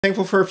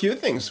Thankful for a few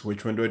things.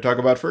 Which one do I talk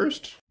about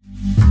first?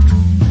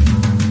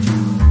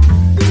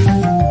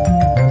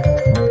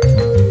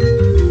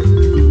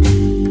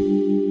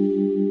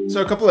 So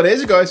a couple of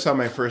days ago, I saw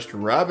my first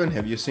robin.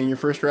 Have you seen your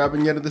first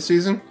robin yet of the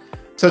season?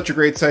 Such a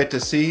great sight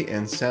to see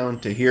and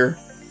sound to hear.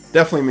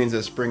 Definitely means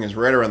that spring is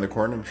right around the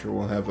corner. I'm sure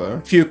we'll have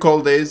a few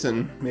cold days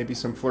and maybe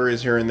some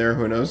flurries here and there.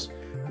 Who knows?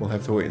 We'll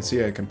have to wait and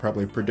see. I can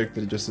probably predict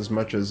it just as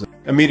much as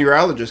a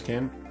meteorologist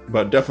can,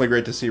 but definitely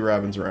great to see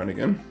robins around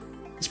again.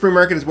 The spring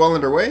market is well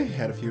underway.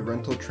 Had a few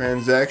rental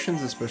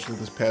transactions, especially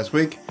this past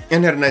week,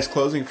 and had a nice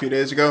closing a few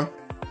days ago.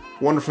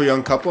 Wonderful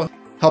young couple.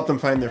 Helped them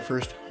find their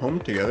first home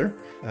together.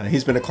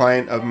 He's been a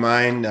client of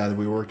mine that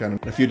we worked on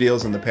a few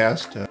deals in the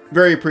past.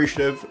 Very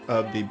appreciative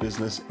of the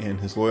business and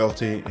his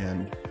loyalty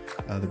and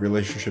the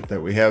relationship that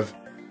we have.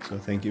 So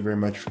thank you very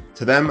much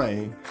to them.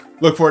 I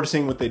look forward to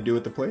seeing what they do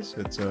with the place.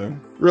 It's a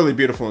really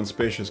beautiful and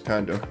spacious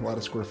condo. A lot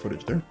of square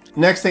footage there.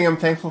 Next thing I'm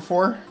thankful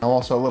for, I'm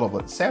also a little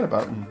bit sad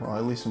about, and well,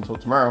 at least until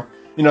tomorrow.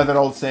 You know that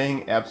old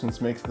saying,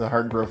 absence makes the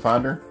heart grow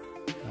fonder?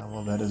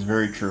 Well, that is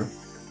very true.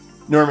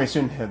 Norm and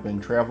Soon have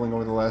been traveling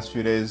over the last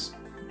few days.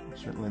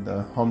 Certainly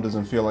the home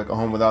doesn't feel like a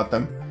home without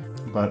them,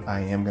 but I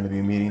am going to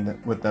be meeting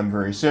with them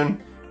very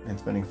soon and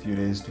spending a few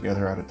days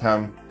together out of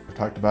town. I've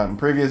talked about in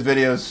previous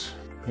videos.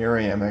 Here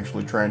I am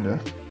actually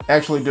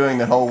doing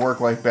that whole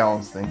work-life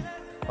balance thing.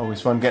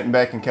 Always fun getting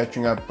back and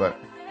catching up, but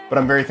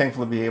I'm very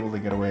thankful to be able to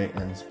get away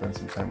and spend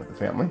some time with the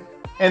family.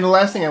 And the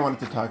last thing I wanted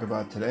to talk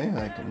about today,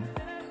 I can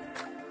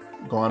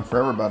go on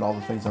forever about all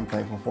the things I'm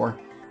thankful for,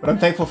 but I'm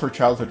thankful for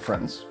childhood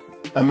friends.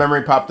 A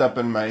memory popped up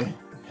in my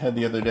head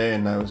the other day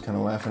and I was kind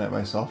of laughing at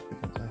myself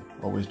because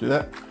I always do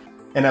that.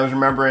 And I was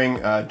remembering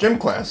gym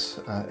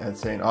class at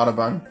St.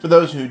 Audubon. For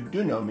those who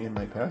do know me in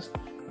my past,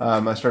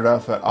 I started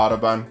off at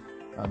Audubon.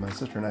 My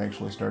sister and I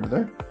actually started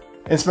there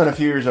and spent a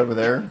few years over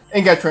there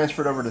and got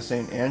transferred over to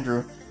St.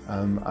 Andrew.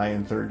 I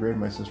in 3rd grade,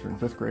 my sister in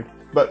 5th grade.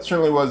 But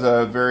certainly was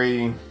a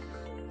very,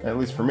 at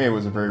least for me, it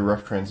was a very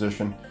rough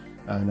transition.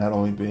 Not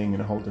only being in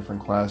a whole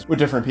different class with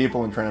different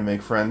people and trying to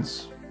make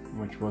friends,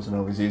 which wasn't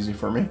always easy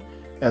for me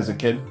as a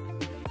kid.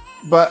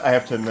 But I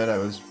have to admit I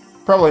was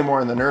probably more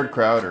in the nerd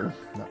crowd, or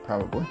not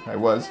probably, I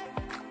was.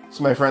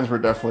 So my friends were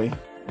definitely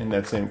in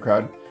that same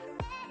crowd.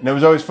 And it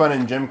was always fun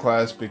in gym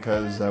class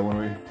because when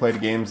we played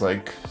games,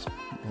 like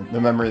the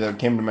memory that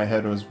came to my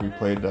head was we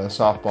played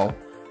softball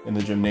in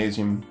the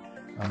gymnasium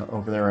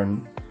over there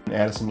in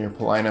Addison near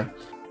Paulina.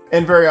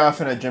 And very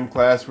often at gym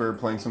class we were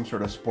playing some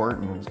sort of sport,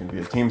 and it was going to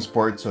be a team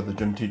sport, so the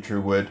gym teacher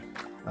would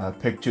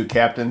pick 2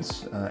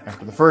 captains.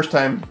 After the first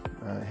time,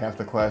 half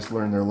the class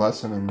learned their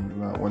lesson,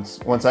 and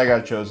once I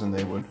got chosen,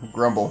 they would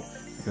grumble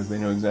because they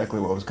knew exactly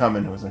what was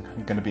coming. It was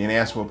going to be an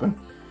ass whooping.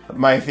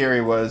 My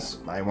theory was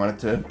I wanted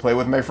to play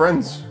with my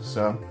friends.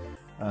 So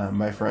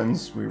my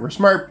friends, we were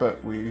smart,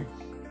 but we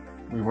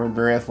weren't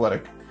very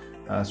athletic.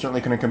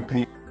 Certainly couldn't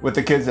compete with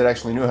the kids that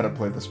actually knew how to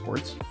play the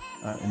sports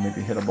and maybe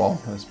hit a ball,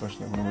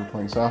 especially when we were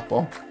playing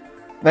softball.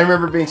 And I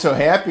remember being so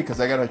happy because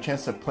I got a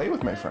chance to play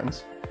with my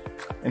friends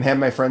and have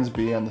my friends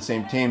be on the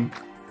same team.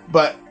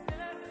 But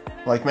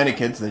like many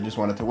kids, they just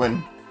wanted to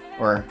win,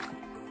 or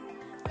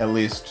at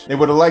least they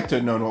would have liked to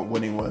have known what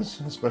winning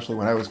was, especially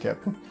when I was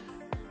captain.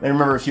 I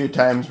remember a few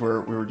times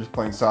where we were just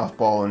playing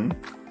softball and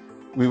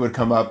we would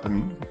come up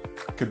and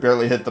could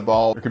barely hit the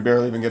ball or could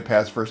barely even get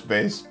past first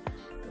base.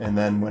 And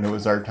then when it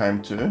was our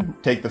time to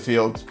take the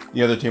field,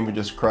 the other team would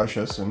just crush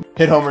us and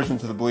hit homers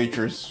into the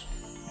bleachers,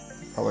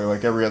 probably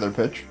like every other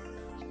pitch.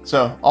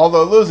 So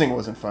although losing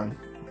wasn't fun,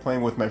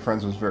 playing with my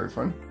friends was very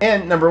fun.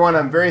 And number one,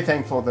 I'm very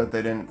thankful that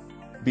they didn't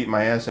beat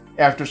my ass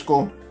after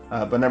school.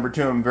 But number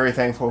two, I'm very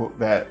thankful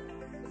that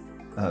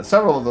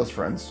several of those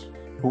friends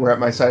who were at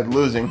my side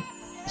losing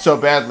so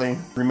badly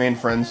remained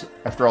friends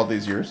after all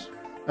these years.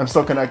 I'm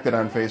still connected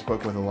on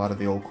Facebook with a lot of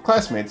the old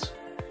classmates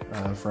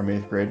from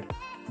 8th grade.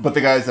 But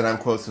the guys that I'm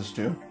closest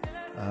to,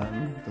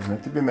 doesn't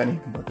have to be many,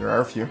 but there are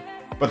a few.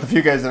 But the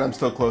few guys that I'm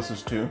still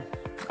closest to,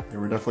 they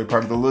were definitely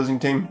part of the losing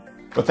team.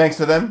 But thanks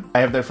to them, I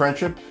have their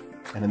friendship,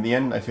 and in the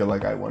end, I feel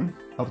like I won.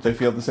 Hope they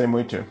feel the same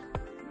way too.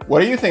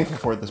 What are you thankful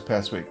for this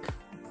past week?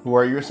 Who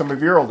are some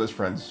of your oldest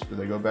friends? Do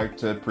they go back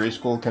to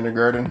preschool,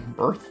 kindergarten,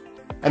 birth?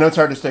 I know it's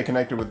hard to stay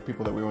connected with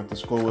people that we went to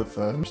school with,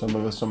 some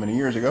of us so many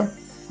years ago,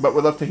 but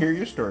we'd love to hear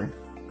your story.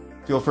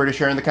 Feel free to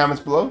share in the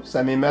comments below,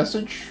 send me a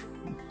message,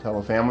 tell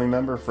a family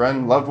member,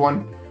 friend, loved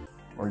one,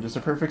 or just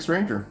a perfect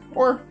stranger,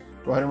 or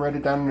go ahead and write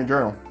it down in a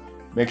journal.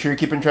 Make sure you're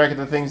keeping track of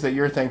the things that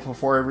you're thankful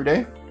for every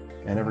day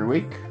and every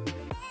week.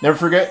 Never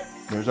forget,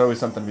 there's always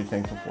something to be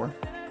thankful for.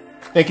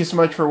 Thank you so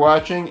much for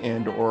watching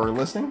and or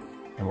listening,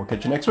 and we'll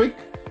catch you next week.